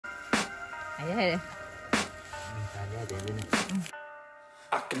Ayan.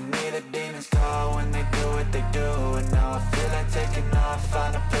 I can hear the demons call when they do what they do. And now I feel like taking off,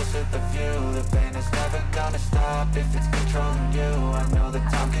 find a place with a view. The pain is never gonna stop if it's controlling you. I know that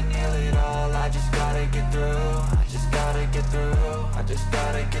time can heal it all, I just gotta get through. I just gotta get through, I just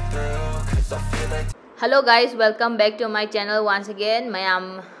gotta get through. Cause I feel like... Hello guys, welcome back to my channel once again.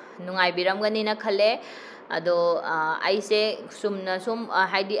 Mayam nungay biramgani na khale. Ado aise sumna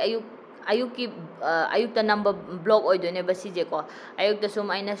haidi ayukta number blog oidone basije ko ayukta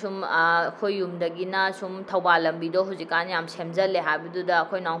aina khoyum dagina Thoubal lambido hujikan yam semjalle habidu da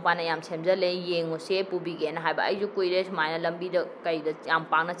khoi nongpa na yam semjalle yenguse pubige na haba ayu kuire sumaina lambido kaida yam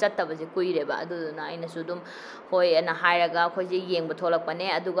pangna chattaba je kuire ba adu na aina sudum hoi ana hairaga khoi je yengba tholakpane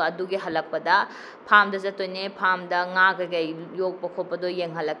aduga aduge halakpada farm da jatone farm da nga ga yokpa khopado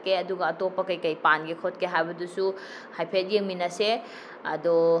yenghalakke aduga atopa kai pange khotke habidu su haipet yengminase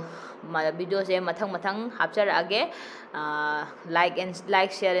ado video se mathang hapcharage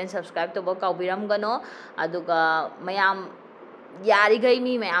like share and subscribe to kaubiram gano aduga mayam yari gai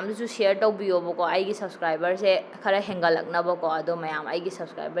mi mayam su share to biyo boko ai subscriber se khara hengalakna boko ado mayam ai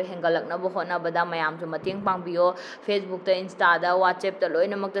subscriber hengalakna bo hona bada mayam su mating pang biyo Facebook ta Insta da WhatsApp ta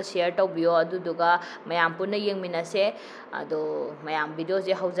loina mak ta share to biyo aduduga mayam punna yengmina se ado mayam video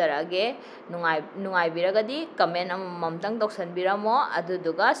je haujarage nungai biragadi comment mamtang toksan biramo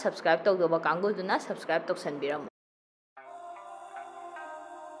aduduga subscribe to doba kangu duna subscribe toksan biramo.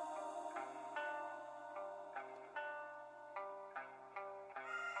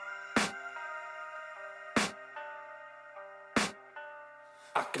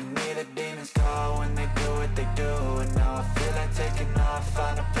 I can hear the demons call when they do what they do. And now I feel like taking off,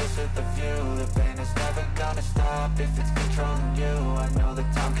 find a place with a view. The pain is never gonna stop if it's controlling you. I know that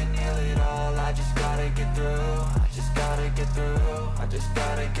time can heal it all, I just gotta get through. I just gotta get through, I just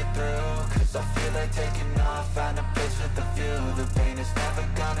gotta get through. Cause I feel like taking off, find a place with a view. The pain is never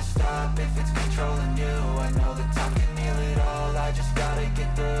gonna stop if it's controlling you. I know that time can heal it all, I just gotta get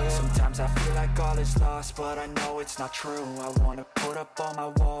through. Sometimes I feel like all is lost, but I know it's not true. I wanna put up all my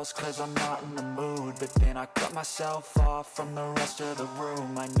walls cause I'm not in the mood, but then I cut myself off from the rest of the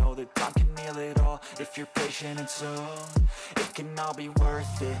room. I know that time can heal it all if you're patient, and soon it can all be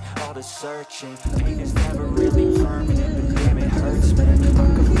worth it, all the searching. Pain is never really permanent, but damn it hurts, man. I can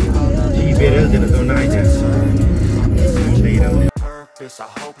feel all the purpose, I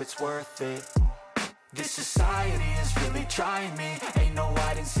hope it's worth it. This society is really trying me. Ain't no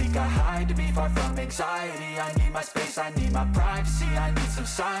hide and seek, I hide to be far from anxiety. I need my space, I need my privacy. I need some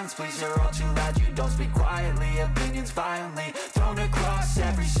silence, please, you're all too loud. You don't speak quietly, opinions violently thrown across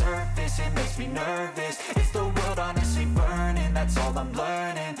every surface. It makes me nervous, it's the world honestly burning. That's all I'm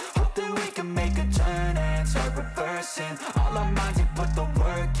learning, hope that we can make a turn and start reversing all our minds and put the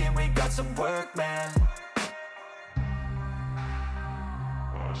work in. We got some work, man.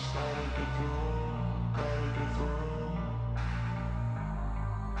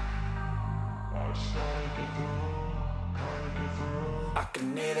 I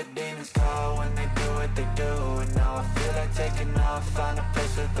can hear the demons call when they do what they do. And now I feel like taking off, find a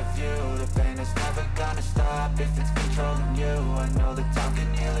place with a view. The pain is never gonna stop if it's controlling you. I know that time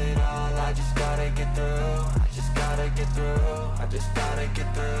can heal it all, I just gotta get through. I just gotta get through, I just gotta get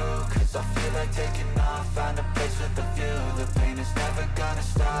through. Cause I feel like taking off, find a place with a view. The pain is never gonna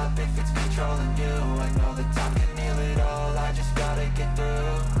stop if it's controlling you. I know that time can heal it all, I just gotta get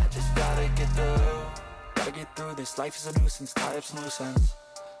through. I just gotta get through. Gotta get through this, life is a nuisance, tie up some loose ends.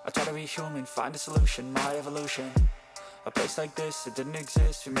 I try to be human, find a solution, my evolution. A place like this, it didn't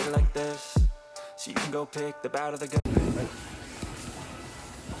exist, we made it like this. So you can go pick the bad or the good.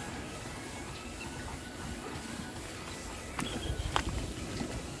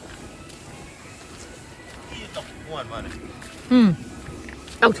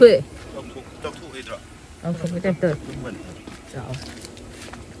 Đọc thuê. Đọc thuê cái tem tờ.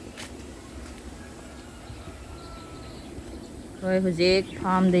 Rồi hujik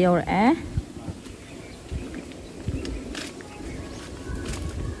farm de yaura'e.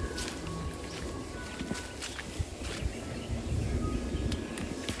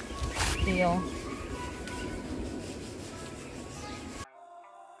 Iyo.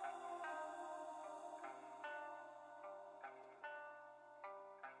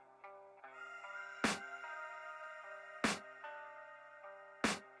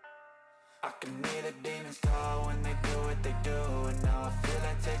 I can hear the demons call when they do what they do. And now I feel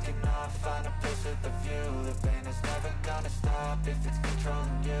like taking off, find a place with a view. The pain is never gonna stop if it's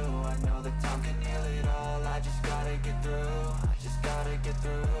controlling you. I know that time can heal it all, I just gotta get through. I just gotta get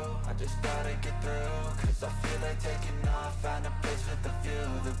through, I just gotta get through. Cause I feel like taking off, find a place with a view.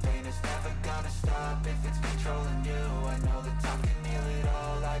 The pain is never gonna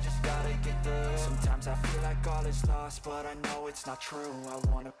is lost, but I know it's not true. I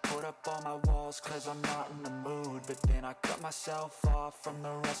wanna put up all my walls cause I'm not in the mood, but then I cut myself off from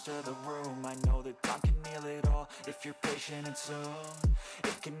the rest of the room. I know that time can heal it all if you're patient, and soon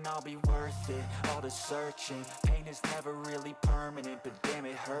it can all be worth it, all the searching. Pain is never really permanent, but damn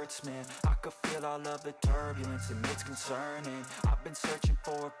it hurts, man. I could feel all of the turbulence and it's concerning. I've been searching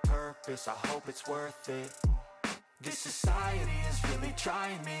for a purpose, I hope it's worth it. This society is really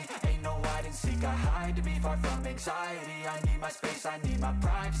trying me. Ain't no hide and seek, I hide to be far from anxiety. I need my space, I need my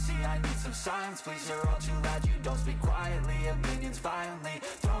privacy. I need some silence, please, you're all too loud. You don't speak quietly, opinions violently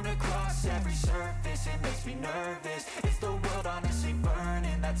thrown across every surface. It makes me nervous. Is the world honestly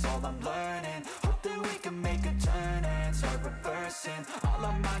burning? That's all I'm learning. Hope that we can make a turn and start reversing all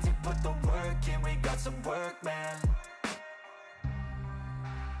our minds and put the work in. We got some work, man.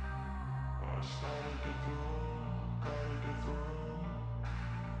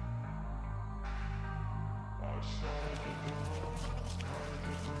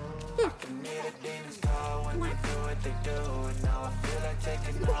 I can hear the demons call when they do what they do, and now I feel like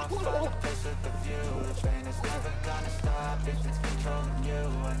taking off, find a place with a view. The pain is never gonna stop if it's controlling you.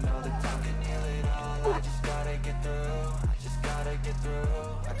 I know that time can heal it all, I just gotta get through. I just gotta get through,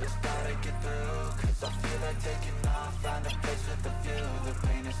 I just gotta get through. Cause I feel like taking off, find a place with a view. The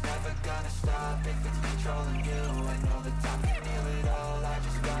pain is never gonna stop if it's controlling you. I know that time can heal it all, I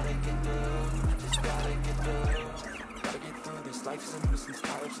just gotta get through. I just gotta get through. Gotta get through this, life is a nuisance,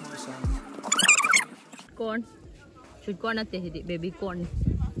 tired's nuisance. Corn. Should corn at the baby corn.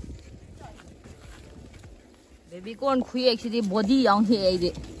 Baby corn creates the body on here.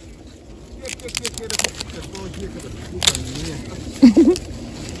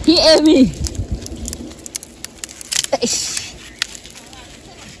 He ate me.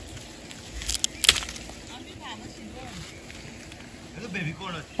 Baby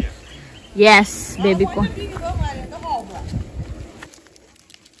corn. Yes, baby corn.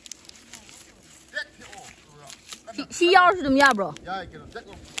 She also do ya, bro.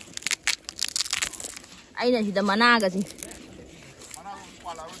 I know she the managasi.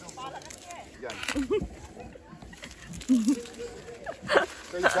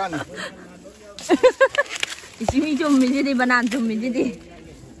 Is me to me the banana to me the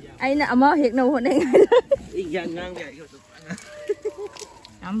I know I'm here no one.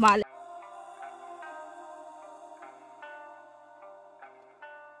 I'm bad.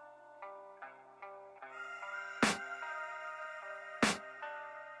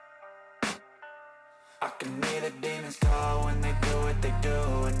 I can hear the demons call when they do what they do,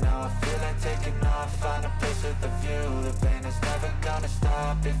 and now I feel like taking off, find a place with a view. The pain is never gonna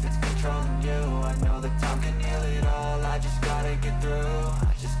stop if it's controlling you. I know that time can heal it all, I just gotta get through.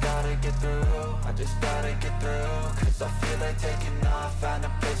 I just gotta get through, I just gotta get through. Cause I feel like taking off, find a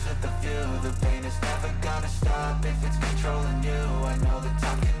place with a view. The pain is never gonna stop if it's controlling you. I know that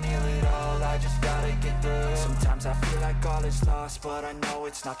time can heal it all, I just gotta get through. Sometimes I feel like all is lost, but I know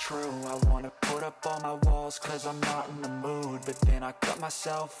it's not true. I wanna put up all my walls cause I'm not in the mood, but then I cut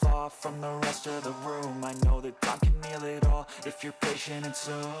myself off from the rest of the room. I know that time can heal it all if you're patient, and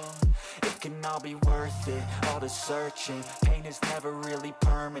soon it can all be worth it, all the searching. Pain is never really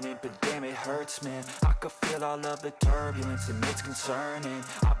permanent, but damn it hurts, man. I could feel all of the turbulence and it's concerning.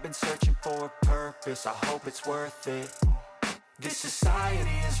 I've been searching for a purpose, I hope it's worth it. This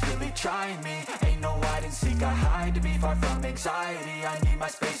society is really trying me. Ain't no hide and seek, I hide to be far from anxiety. I need my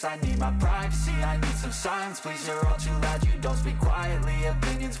space, I need my privacy. I need some silence, please, you're all too loud. You don't speak quietly,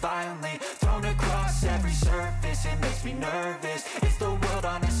 opinions violently thrown across every surface. It makes me nervous. Is the world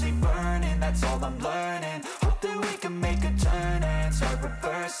honestly burning? That's all I'm learning. Hope that we can make a turn and start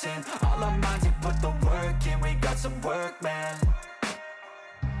reversing all our minds and put the work in. We got some work, man.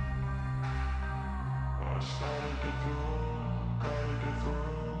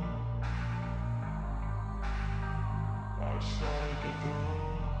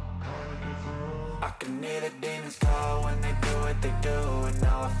 I can hear the demons call when they do what they do, and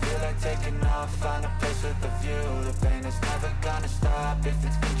now I feel like taking off, find a place with a view. The pain is never gonna stop if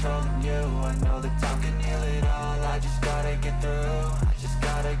it's controlling you. I know that time can heal it all, I just gotta get through. I just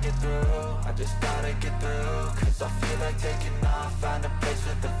gotta get through, I just gotta get through. Cause I feel like taking off, find a place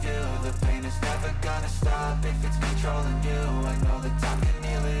with a view. The pain is never gonna stop if it's controlling you. I know that time can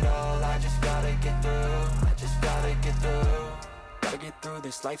heal it all, I just gotta get through. I just gotta get through. Gotta get through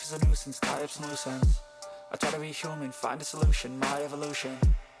this, life is a nuisance, tie up some loose ends. I try to be human, find a solution, my evolution.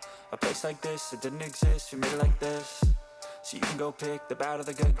 A place like this, it didn't exist, we made it like this. So you can go pick the bad or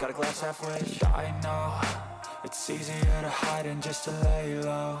the good, got a glass halfway. I know, it's easier to hide than just to lay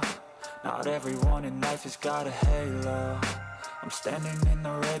low. Not everyone in life has got a halo. I'm standing in the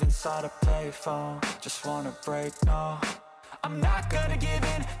red inside a payphone. Just wanna break, no, I'm not gonna give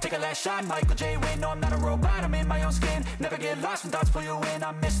in. Take a last shot, Michael J. Win. No, I'm not a robot, I'm in my own skin. Never get lost when thoughts pull you in.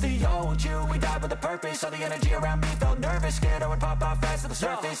 I miss the old you, we died with a purpose. All the energy around me felt nervous. Scared I would pop out fast to the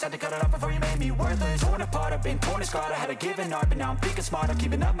surface. Had to cut it off before you made me worthless. Torn apart, I've been torn and scarred. I had a given art, but now I'm thinking smart. I'm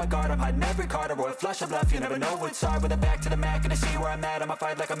keeping up my guard, I'm hiding every card. A royal flush of love, you never know what's hard. With a back to the mat, gonna see where I'm at. I'ma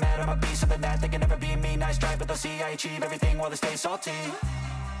fight like I'm mad, I'ma be something that they can never be me. Nice try, but they'll see I achieve everything while they stay salty.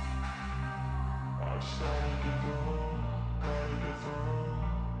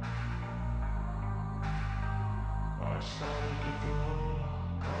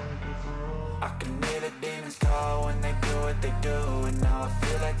 I can hear the demons call when they do what they do. And now I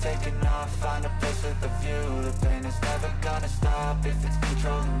feel like taking off, find a place with a view. The pain is never gonna stop if it's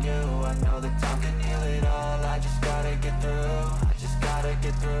controlling you. I know that time can heal it all, I just gotta get through. I just gotta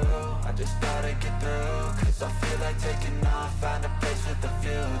get through, I just gotta get through. Cause I feel like taking off, find a place with a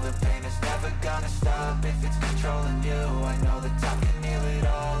view. The pain is never gonna stop if it's controlling you. I know that time can heal it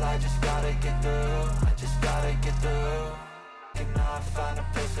all, I just gotta get through. I just gotta get through. Cannot find a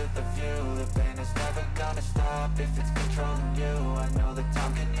place with a view. The pain is never gonna stop if it's controlling you. I know that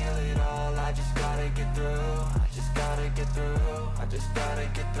time can heal it all, I just gotta get through. I just gotta get through, I just gotta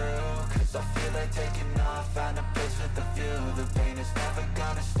get through. Cause I feel like taking off, find a place with a view. The pain is never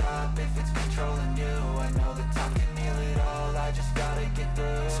gonna stop if it's controlling you. I know that time can heal it all, I just gotta get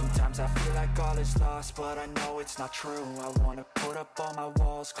through. Sometimes I feel like all is lost, but I know it's not true. I wanna put up all my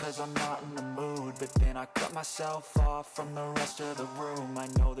walls cause I'm not in the mood. But then I cut myself off from the rest of the room. I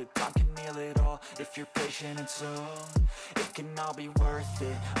know that time can heal it all if you're patient and soon it can all be worth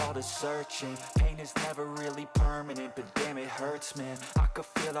it, all the searching. Pain is never really permanent, but damn it hurts, man. I could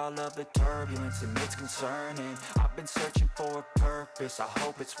feel all of the turbulence and it's concerning. I've been searching for a purpose, I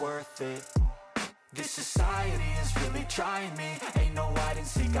hope it's worth it. This society is really trying me. Ain't no hide and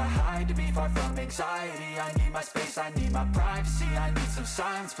seek, I hide to be far from anxiety. I need my space, I need my privacy. I need some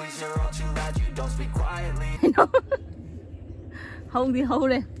silence, please, you're all too loud, you don't speak quietly. Howdy,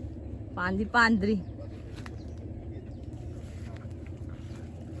 howdy. Pandi pandri.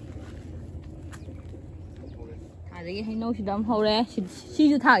 Thari hay no sidam hore. She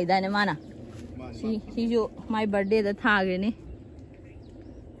ju thagi da ne mana. She ju my birthday da thagi ni.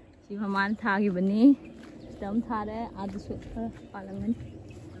 She man thagi bani. Sidam thare adu su palangan.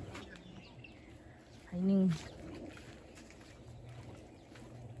 Hay ning.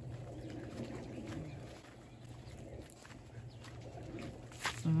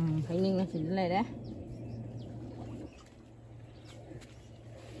 Thấy ninh là chỉ này đấy.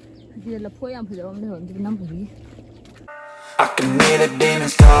 Thì là phôi em phải được không? Để hưởng năm phút. I can hear the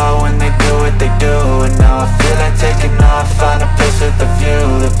demons call when they do what they do. And now I feel like taking off, find a place with a view.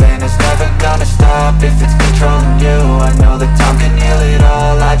 The pain is never gonna stop if it's controlling you. I know that time can heal it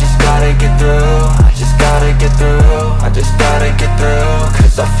all, I just gotta get through. I just gotta get through, I just gotta get through.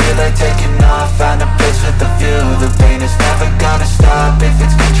 Cause I feel like taking off, find a place with a view. The pain is never gonna stop if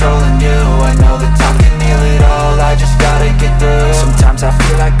it's controlling you. I know that time can heal it all, I just gotta get through. Sometimes I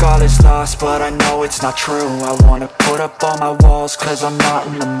feel like all is lost, but I know it's not true. I wanna put up all my walls cause I'm not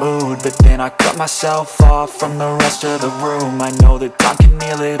in the mood. But then I cut myself off from the rest of the room. I know that time can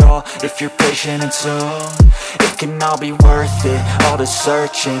heal it all if you're patient and soon it can all be worth it, all the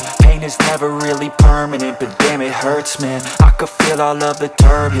searching. Pain is never really permanent, but damn it hurts, man. I could feel all of the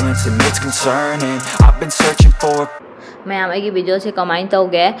turbulence and it's concerning. I've been searching for Ma'am, I video se kamain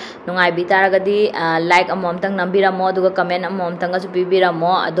tauge nungai bitaragadi like amomtang nambiramo aduga comment amomtang asu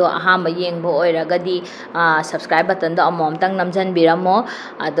pibiramo ado ahamba yengbo oiragadi subscribe button do amomtang namjanbiramo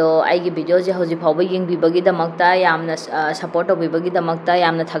ado aigi video je hoji phawba yengbibagi damakta yamna support obibagi damakta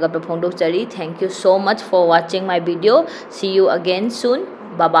yamna thagapra phongdokchari. Thank you so much for watching my video. See you again soon.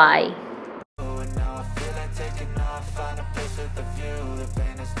 Bye bye.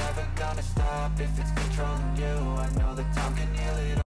 if it's controlling you. I know that time can heal